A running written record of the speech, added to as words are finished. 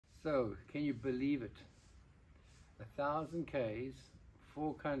So, can you believe it? 1,000 Ks,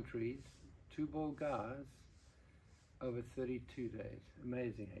 4 countries, 2 Bulgars, over 32 days.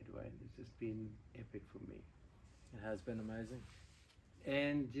 Amazing, hey Dwayne. It's just been epic for me. It has been amazing.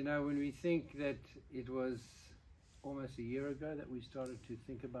 And you know, when we think that it was almost a year ago that we started to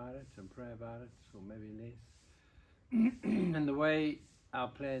think about it and pray about it, or maybe less, and the way our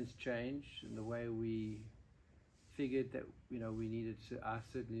plans changed and the way we figured that, you know, we needed to, I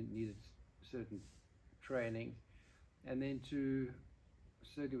certainly needed certain training, and then to,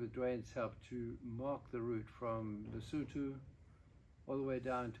 certainly with Dwayne's help, to mark the route from Lesotho all the way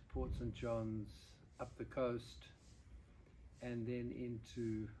down to Port St. John's, up the coast, and then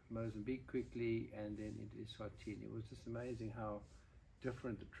into Mozambique quickly, and then into Eswatini. It was just amazing how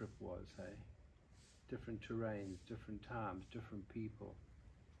different the trip was, hey? Different terrains, different times, different people.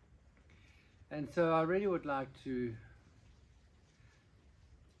 And so I really would like to,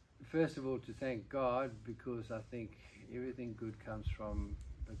 first of all, to thank God, because I think everything good comes from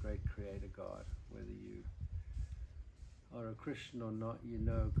the great Creator God. Whether you are a Christian or not, you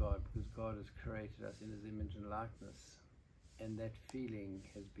know God, because God has created us in His image and likeness. And that feeling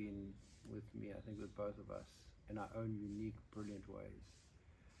has been with me, I think, with both of us, in our own unique, brilliant ways.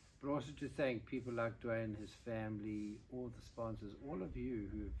 But also to thank people like Dwayne, his family, all the sponsors, all of you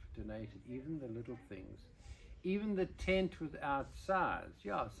who've donated, even the little things. Even the tent without sides.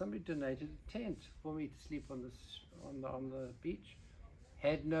 Yeah, somebody donated a tent for me to sleep on the beach.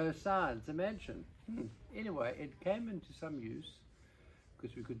 Had no sides, imagine. Anyway, it came into some use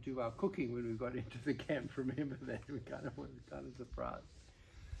because we could do our cooking when we got into the camp. Remember that? We kind of were kind of surprised.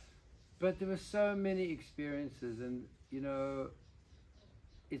 But there were so many experiences, and you know,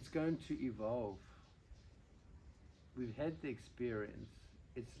 it's going to evolve. We've had the experience.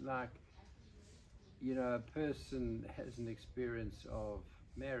 It's like, you know, a person has an experience of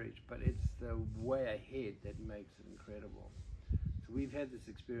marriage, but it's the way ahead that makes it incredible. So we've had this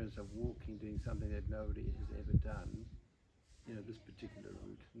experience of walking, doing something that nobody has ever done, you know, this particular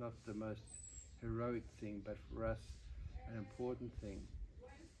route. Not the most heroic thing, but for us, an important thing.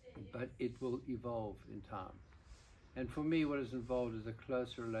 But it will evolve in time. And for me, what is involved is a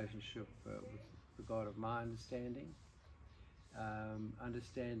closer relationship with the God of my understanding,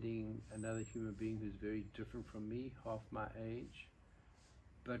 understanding another human being who's very different from me, half my age,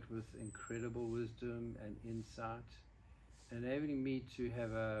 but with incredible wisdom and insight, enabling me to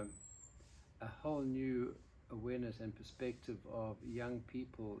have a whole new awareness and perspective of young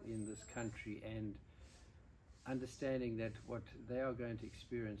people in this country, and understanding that what they are going to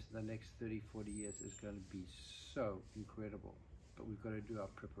experience in the next 30, 40 years is going to be so incredible. But we've got to do our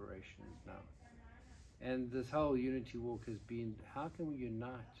preparations now. And this whole unity walk has been, how can we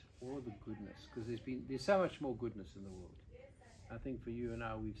unite all the goodness? Because there's so much more goodness in the world. I think for you and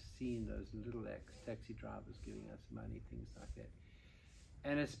I, we've seen those little acts, taxi drivers giving us money, things like that.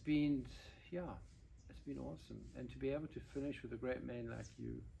 And it's been, yeah, it's been awesome. And to be able to finish with a great man like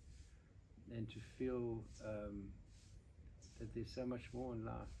you, and to feel that there's so much more in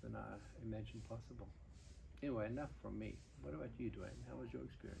life than I imagined possible. Anyway, enough from me. What about you, Dwayne? How was your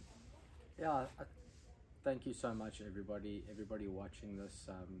experience? Yeah, thank you so much, everybody watching this.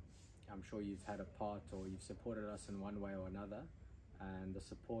 I'm sure you've had a part, or you've supported us in one way or another, and the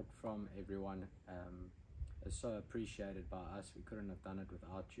support from everyone is so appreciated by us. We couldn't have done it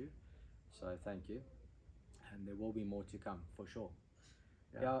without you, so thank you. And there will be more to come, for sure.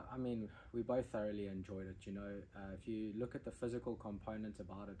 Yeah, I mean, we both thoroughly enjoyed it, you know. If you look at the physical component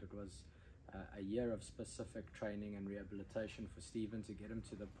about it, it was a year of specific training and rehabilitation for Stephen to get him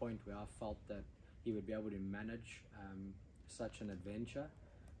to the point where I felt that he would be able to manage such an adventure.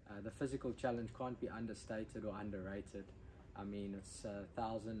 The physical challenge can't be understated or underrated. I mean, it's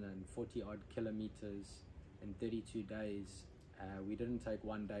 1,040 odd kilometers in 32 days. We didn't take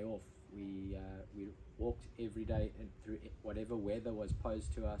one day off. We walked every day through whatever weather was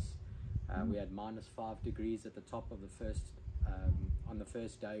posed to us. We had -5 degrees at the top of the first, on the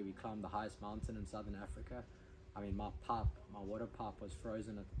first day. We climbed the highest mountain in Southern Africa. I mean, my water pipe was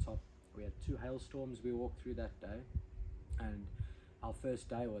frozen at the top. We had 2 hailstorms we walked through that day. And our first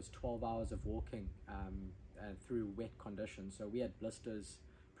day was 12 hours of walking through wet conditions. So we had blisters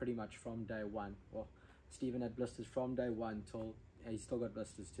pretty much from day one. Well, Stephen had blisters from day one till he's still got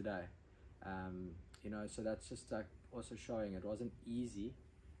blisters today. You know, so that's just also showing it wasn't easy.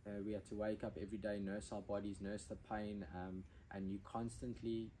 We had to wake up every day, nurse our bodies, nurse the pain, and you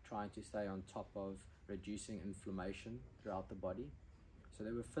constantly trying to stay on top of reducing inflammation throughout the body. So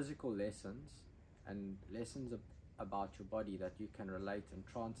there were physical lessons and lessons about your body that you can relate and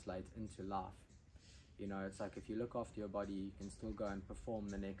translate into life. You know, it's like if you look after your body, you can still go and perform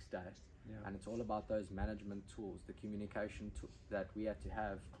the next day. Yeah. And it's all about those management tools, the communication that we had to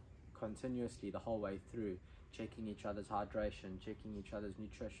have continuously the whole way through, checking each other's hydration, checking each other's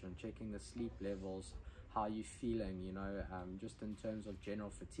nutrition, checking the sleep levels, how you're feeling, you know, just in terms of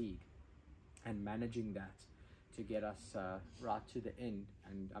general fatigue, and managing that to get us right to the end.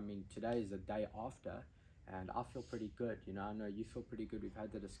 And I mean, today is the day after, and I feel pretty good. You know, I know you feel pretty good. We've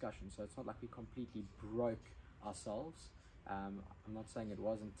had the discussion, so it's not like we completely broke ourselves. I'm not saying it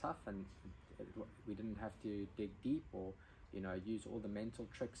wasn't tough, and we didn't have to dig deep or, you know, use all the mental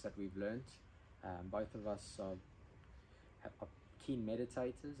tricks that we've learned. Both of us are keen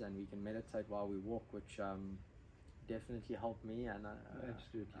meditators, and we can meditate while we walk, which definitely helped me, and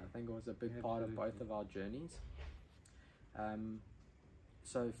Absolutely. I think it was a big part of both of our journeys.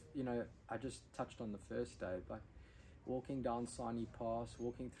 So, you know, I just touched on the first day, but walking down Sarnie Pass,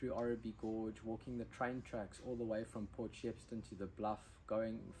 walking through Orreby Gorge, walking the train tracks all the way from Port Shepstone to the Bluff,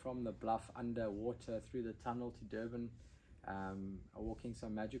 going from the Bluff underwater through the tunnel to Durban, walking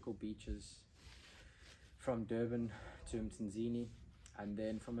some magical beaches from Durban to Mtunzini, and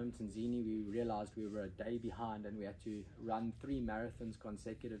then from Mtunzini we realized we were a day behind, and we had to run 3 marathons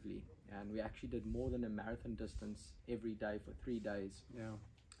consecutively, and we actually did more than a marathon distance every day for 3 days.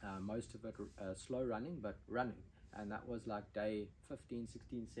 Most of it slow running, but running, and that was like day 15,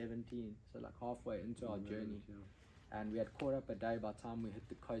 16, 17, so like halfway into our journey. And we had caught up a day by the time we hit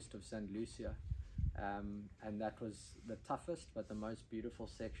the coast of St. Lucia. And that was the toughest but the most beautiful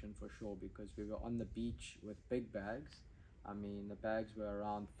section for sure, because we were on the beach with big bags. I mean, the bags were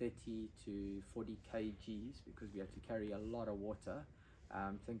around 30 to 40 kgs because we had to carry a lot of water.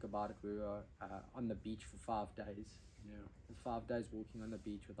 Think about it, we were on the beach for 5 days. Yeah. 5 days walking on the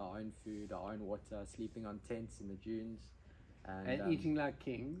beach with our own food, our own water, sleeping on tents in the dunes. And eating like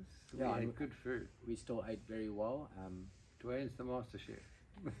kings. Yeah, we had good food. We still ate very well. Dwain's the master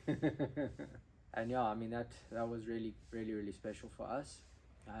chef. And yeah, I mean, that was really, really, really special for us.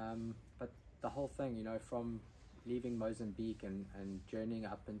 But the whole thing, you know, from leaving Mozambique and journeying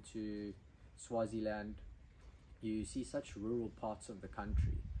up into Swaziland, you see such rural parts of the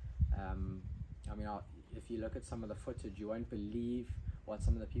country. I mean, if you look at some of the footage, you won't believe what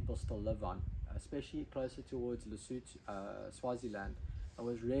some of the people still live on, especially closer towards Lesotho, Swaziland. It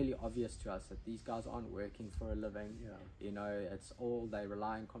was really obvious to us that these guys aren't working for a living. You know, it's all, they're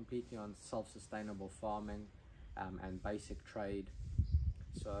relying completely on self-sustainable farming and basic trade.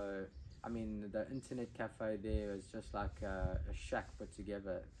 So, I mean, the internet cafe there is just like a shack put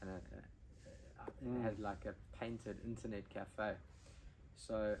together, and it had like a painted internet cafe.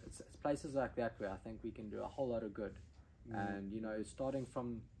 So it's places like that where I think we can do a whole lot of good. And, you know, starting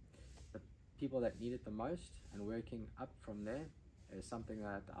from the people that need it the most and working up from there is something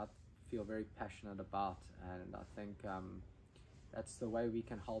that I feel very passionate about, and I think that's the way we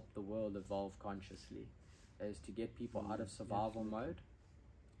can help the world evolve consciously, is to get people out of survival mode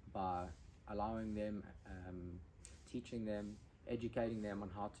by allowing them, teaching them, educating them on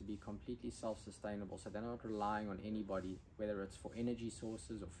how to be completely self-sustainable, so they're not relying on anybody, whether it's for energy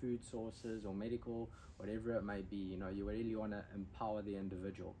sources or food sources or medical, whatever it may be. You know, you really want to empower the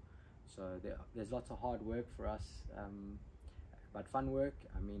individual. So there's lots of hard work for us, but fun work.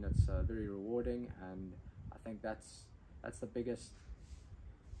 I mean, it's very rewarding, and I think that's the biggest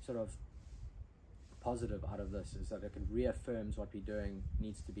sort of positive out of this, is that it reaffirms what we're doing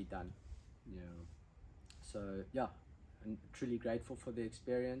needs to be done. So yeah, I'm truly grateful for the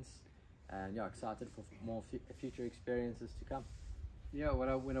experience, and yeah, excited for more future experiences to come.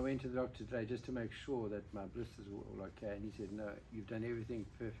 When I went to the doctor today just to make sure that my blisters were all okay, and he said, no, you've done everything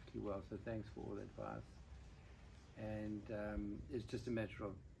perfectly well, so thanks for all the advice. And it's just a matter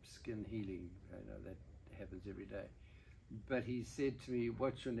of skin healing, you know, that happens every day. But he said to me,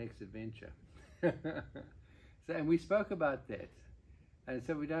 what's your next adventure? And we spoke about that. And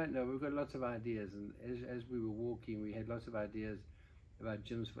so we don't know, we've got lots of ideas, and as we were walking, we had lots of ideas about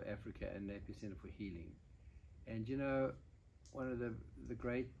gyms for Africa and Napier Centre for healing. And you know, one of the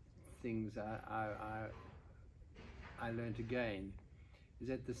great things I learned again is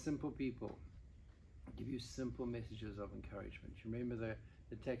that the simple people give you simple messages of encouragement. You remember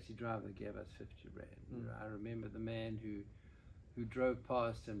the taxi driver that gave us 50 rand. I remember the man who drove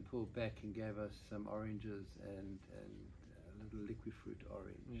past and pulled back and gave us some oranges and a little liquid fruit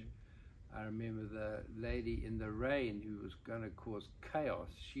orange. I remember the lady in the rain who was going to cause chaos.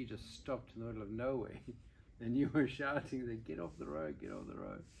 She just stopped in the middle of nowhere, and you were shouting, "Get off the road, get off the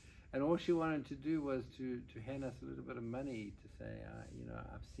road." And all she wanted to do was to hand us a little bit of money, to say, you know,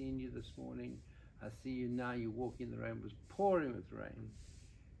 I've seen you this morning, I see you now, you're walking in the rain. It was pouring with rain.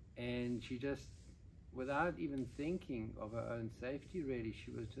 And she just without even thinking of her own safety, really,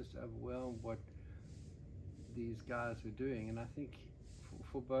 she was just overwhelmed what these guys were doing. And I think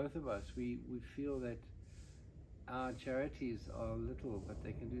for both of us, we feel that our charities are little, but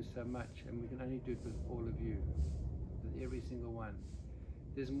they can do so much, and we can only do it with all of you, with every single one.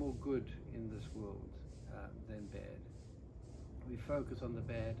 There's more good in this world than bad. We focus on the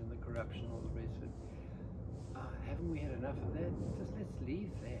bad and the corruption, all the rest of it. Haven't we had enough of that? Just let's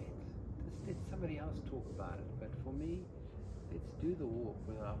leave that. Just let somebody else talk about it. But for me, let's do the walk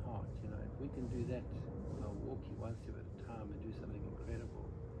with our heart. You know, if we can do that, walking one step at a time and do something incredible.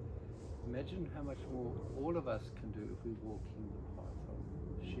 Imagine how much more all of us can do if we walk in the path of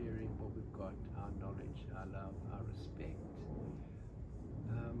sharing what we've got, our knowledge, our love, our respect.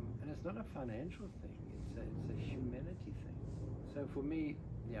 And it's not a financial thing, it's a humanity thing. So for me,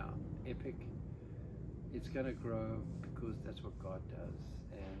 yeah, epic. It's going to grow because that's what God does,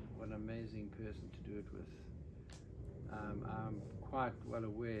 and what an amazing person to do it with. I'm quite well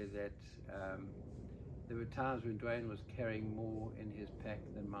aware that there were times when Dwain was carrying more in his pack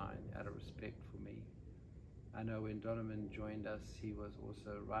than mine, out of respect for me. I know when Donovan joined us, he was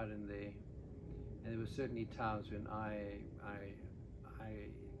also right in there, and there were certainly times when I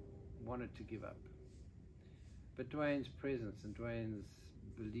wanted to give up. But Dwain's presence and Dwain's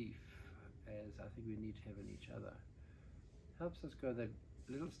belief, as I think we need to have in each other, helps us go that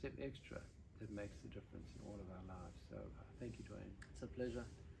little step extra that makes the difference in all of our lives. So thank you, Dwain. It's a pleasure.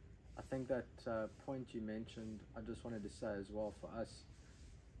 I think that point you mentioned, I just wanted to say as well, for us,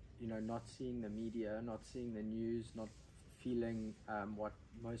 you know, not seeing the media, not seeing the news, not feeling what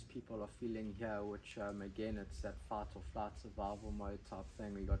most people are feeling here, which again, it's that fight or flight survival mode type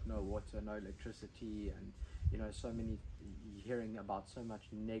thing. We got no water, no electricity, and you know, so many, hearing about so much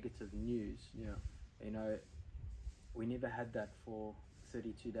negative news. Yeah. You know, we never had that for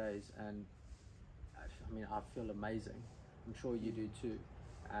 32 days, and I mean, I feel amazing. I'm sure you do too.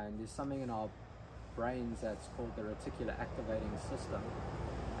 And there's something in our brains that's called the reticular activating system,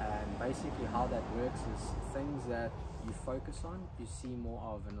 and basically how that works is things that you focus on, you see more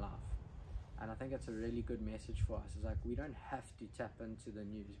of in life. And I think it's a really good message for us. It's like, we don't have to tap into the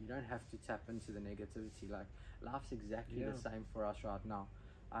news, we don't have to tap into the negativity. Like, life's exactly the same for us right now.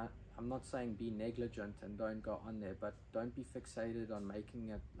 I'm not saying be negligent and don't go on there, but don't be fixated on making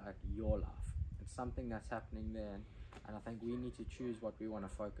it like your life. It's something that's happening there, and I think we need to choose what we want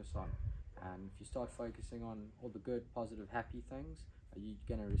to focus on. And if you start focusing on all the good, positive, happy things, you're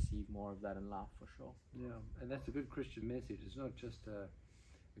going to receive more of that in life for sure. Yeah, and that's a good Christian message. It's not just a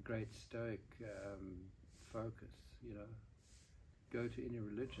great stoic focus, you know. Go to any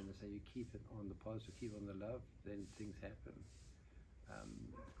religion and say you keep it on the positive, keep on the love, then things happen.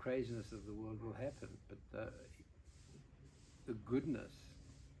 Craziness of the world will happen, but the goodness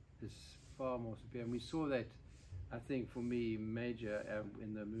is far more superior. And we saw that, I think, for me, major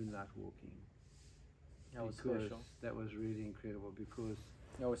in the moonlight walking. That was special. That was really incredible because...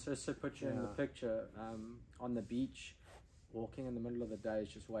 I was just picturing the picture on the beach. Walking in the middle of the day is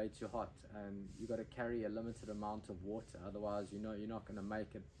just way too hot, and you got to carry a limited amount of water, otherwise you know you're not going to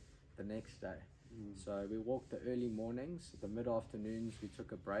make it the next day. So we walked the early mornings, the mid-afternoons we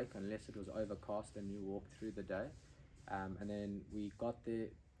took a break unless it was overcast, and you walked through the day, and then we got there.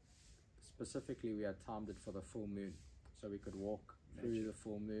 Specifically, we had timed it for the full moon, so we could walk through the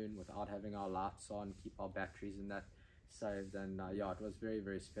full moon without having our lights on, keep our batteries and that saved, and yeah, it was very,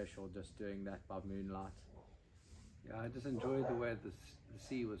 very special just doing that by moonlight. Yeah, I just enjoyed the way the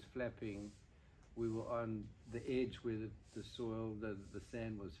sea was flapping. We were on the edge where the soil, the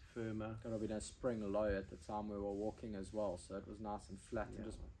sand was firmer. It would have been a spring low at the time we were walking as well, so it was nice and flat and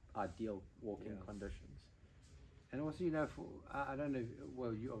just ideal walking conditions. And also, you know, I don't know,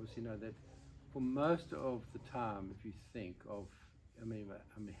 well, you obviously know that for most of the time, if you think of, I mean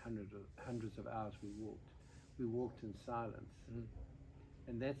hundreds of hours we walked in silence,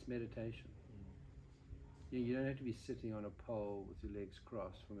 and that's meditation. You don't have to be sitting on a pole with your legs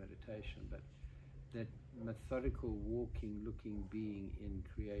crossed for meditation, but that methodical walking, looking, being in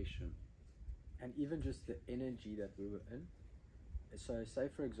creation. And even just the energy that we were in. So say,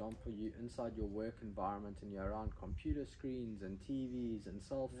 for example, you inside your work environment and you're around computer screens and TVs and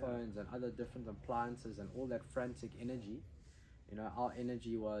cell phones and other different appliances and all that frantic energy. You know, our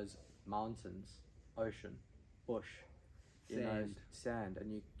energy was mountains, ocean, bush, sand,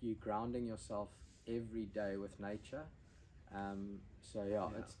 and you grounding yourself every day with nature.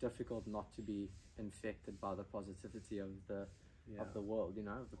 So it's difficult not to be infected by the positivity of the world, you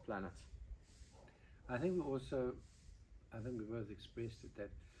know, of the planet. I think we both expressed it, that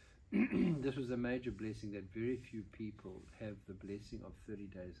this was a major blessing that very few people have the blessing of 30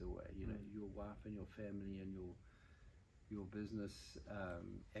 days away. You know, your wife and your family and your business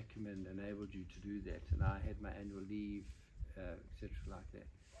acumen enabled you to do that, and I had my annual leave, etc. like that.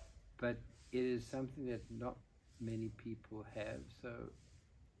 But it is something that not many people have. So,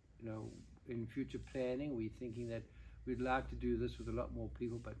 you know, in future planning, we're thinking that we'd like to do this with a lot more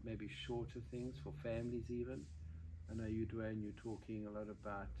people, but maybe shorter things for families even. I know you, Dwain, you're talking a lot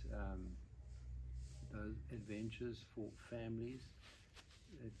about those adventures for families.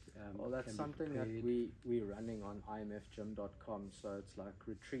 Well, that's something that we're running on imfgym.com. So it's like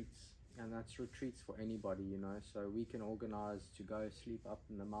retreats, and that's retreats for anybody, you know. So we can organize to go sleep up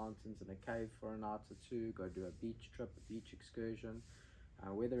in the mountains in a cave for a night or two, go do a beach trip, a beach excursion,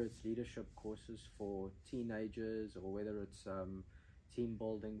 whether it's leadership courses for teenagers or whether it's team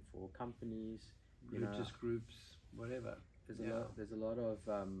building for companies, religious groups, whatever. There's a lot of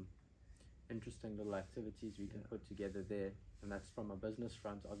interesting little activities we can put together there, and that's from a business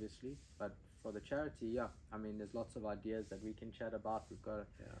front, obviously. But for the charity, I mean, there's lots of ideas that we can chat about. We've got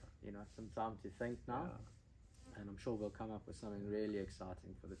some time to think now, and I'm sure we'll come up with something really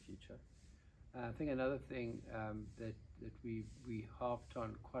exciting for the future. I think another thing that we harped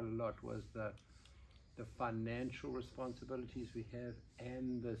on quite a lot was the financial responsibilities we have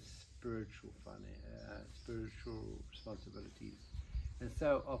and the spiritual responsibilities. And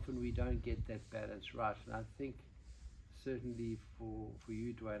so often we don't get that balance right. And I think certainly for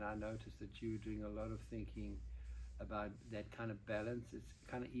you, Dwain, I noticed that you're doing a lot of thinking about that kind of balance. It's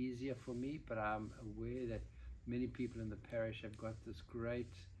kind of easier for me, but I'm aware that many people in the parish have got this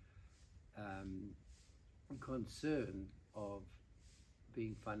great concern of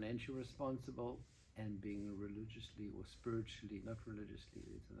being financially responsible and being religiously or spiritually, not religiously,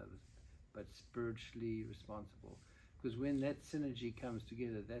 there's another, but spiritually responsible. Because when that synergy comes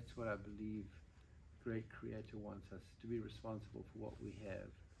together, that's what I believe great Creator wants us to be responsible for what we have,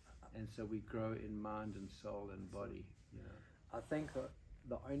 and so we grow in mind and soul and body. You know, I think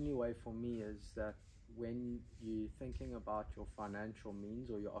the only way for me is that when you're thinking about your financial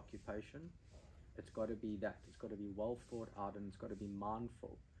means or your occupation, it's got to be that. It's got to be well thought out, and it's got to be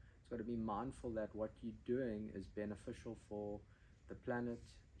mindful. It's got to be mindful that what you're doing is beneficial for the planet,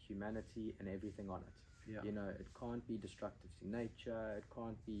 humanity, and everything on it. Yeah. You know, it can't be destructive to nature. It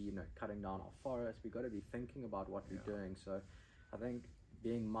can't be, you know, cutting down our forests. We've got to be thinking about what we're doing. So I think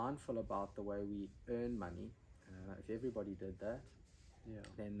being mindful about the way we earn money, if everybody did that,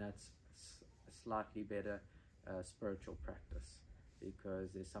 then that's a slightly better spiritual practice,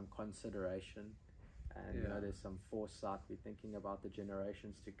 because there's some consideration and you know, there's some foresight. We're thinking about the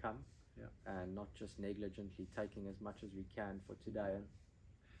generations to come, and not just negligently taking as much as we can for today.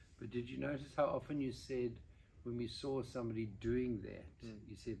 But did you notice how often you said, when we saw somebody doing that,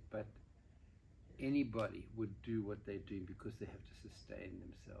 you said, but anybody would do what they're doing because they have to sustain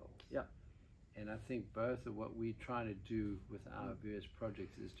themselves. Yeah. And I think both of what we're trying to do with our various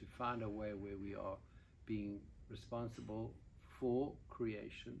projects is to find a way where we are being responsible for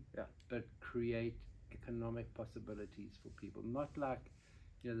creation, but create economic possibilities for people. Not like,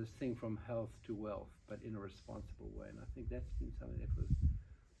 you know, this thing from health to wealth, but in a responsible way. And I think that's been something that was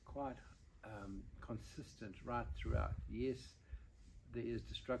quite consistent right throughout. Yes, there is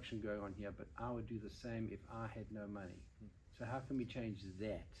destruction going on here, but I would do the same if I had no money. So how can we change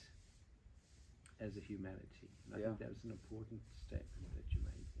that as a humanity? And I think that was an important statement that you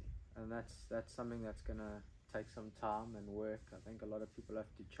made there. And that's something that's going to take some time and work. I think a lot of people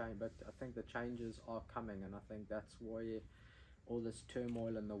have to change, but I think the changes are coming, and I think that's why all this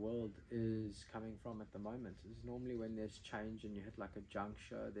turmoil in the world is coming from at the moment. Is normally when there's change and you hit like a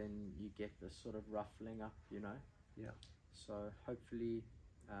juncture, then you get this sort of ruffling up, you know. Yeah. So hopefully,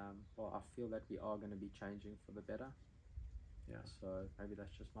 I feel that we are going to be changing for the better. Yeah. So maybe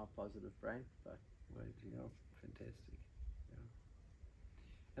that's just my positive brain, but fantastic.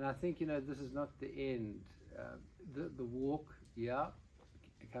 Yeah. And I think, you know, this is not the end. The walk,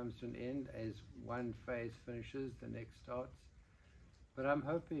 it comes to an end as one phase finishes, the next starts. But I'm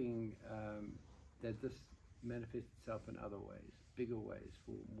hoping that this manifests itself in other ways, bigger ways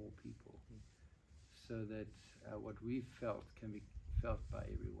for more people, so that what we've felt can be felt by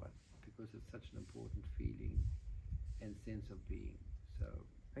everyone, because it's such an important feeling and sense of being. So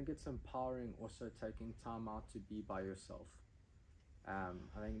I think it's empowering also taking time out to be by yourself.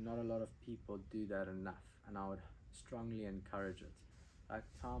 I think not a lot of people do that enough, and I would strongly encourage it. Like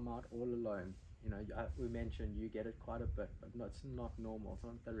time out all alone. You know, we mentioned you get it quite a bit, but it's not normal. It's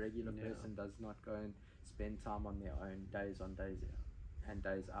not the regular person does not go and spend time on their own, days on days and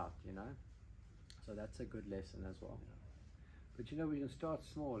days out, you know. So that's a good lesson as well. But you know, we can start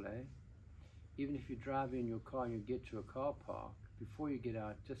small, eh? Even if you drive in your car and you get to a car park, before you get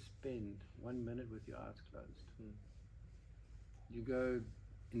out, just spend 1 minute with your eyes closed. You go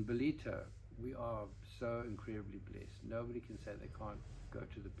in Belito, we are so incredibly blessed. Nobody can say they can't go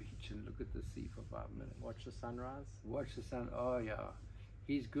to the beach and look at the sea for 5 minutes. Watch the sunrise. Watch the sun. Oh yeah,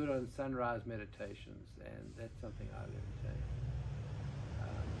 he's good on sunrise meditations, and that's something I learned.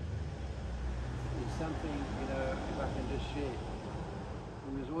 It's something, you know, if I can just share.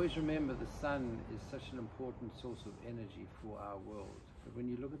 We must always remember the sun is such an important source of energy for our world. But when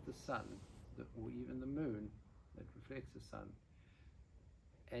you look at the sun, or even the moon that reflects the sun,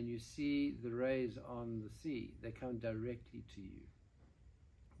 and you see the rays on the sea, they come directly to you,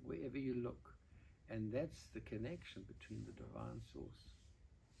 wherever you look. And that's the connection between the divine source.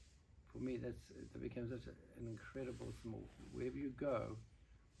 For me, that becomes such an incredible symbol. Wherever you go,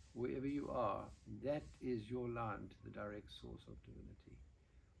 wherever you are, that is your line to the direct source of divinity,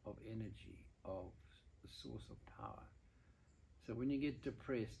 of energy, of the source of power. So when you get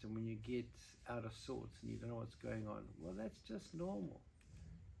depressed and when you get out of sorts and you don't know what's going on, well, that's just normal.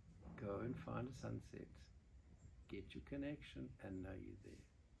 Go and find a sunset, get your connection, and know you're there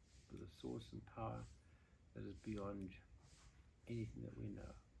with a source and power that is beyond anything that we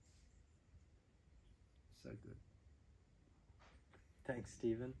know. So good. Thanks,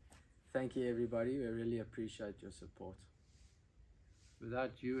 Stephen. Thank you, everybody. We really appreciate your support.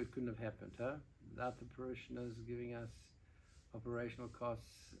 Without you, it couldn't have happened, huh? Without the parishioners giving us operational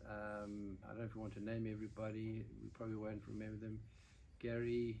costs, I don't know if we want to name everybody, we probably won't remember them.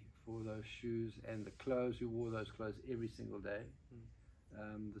 Gary, for those shoes and the clothes, we wore those clothes every single day.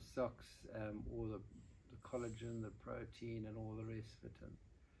 The socks, all the collagen, the protein, and all the rest of it. And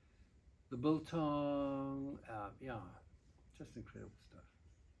the biltong, yeah, just incredible stuff.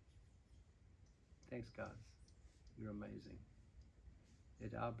 Thanks, guys. You're amazing.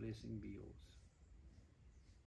 Let our blessing be yours.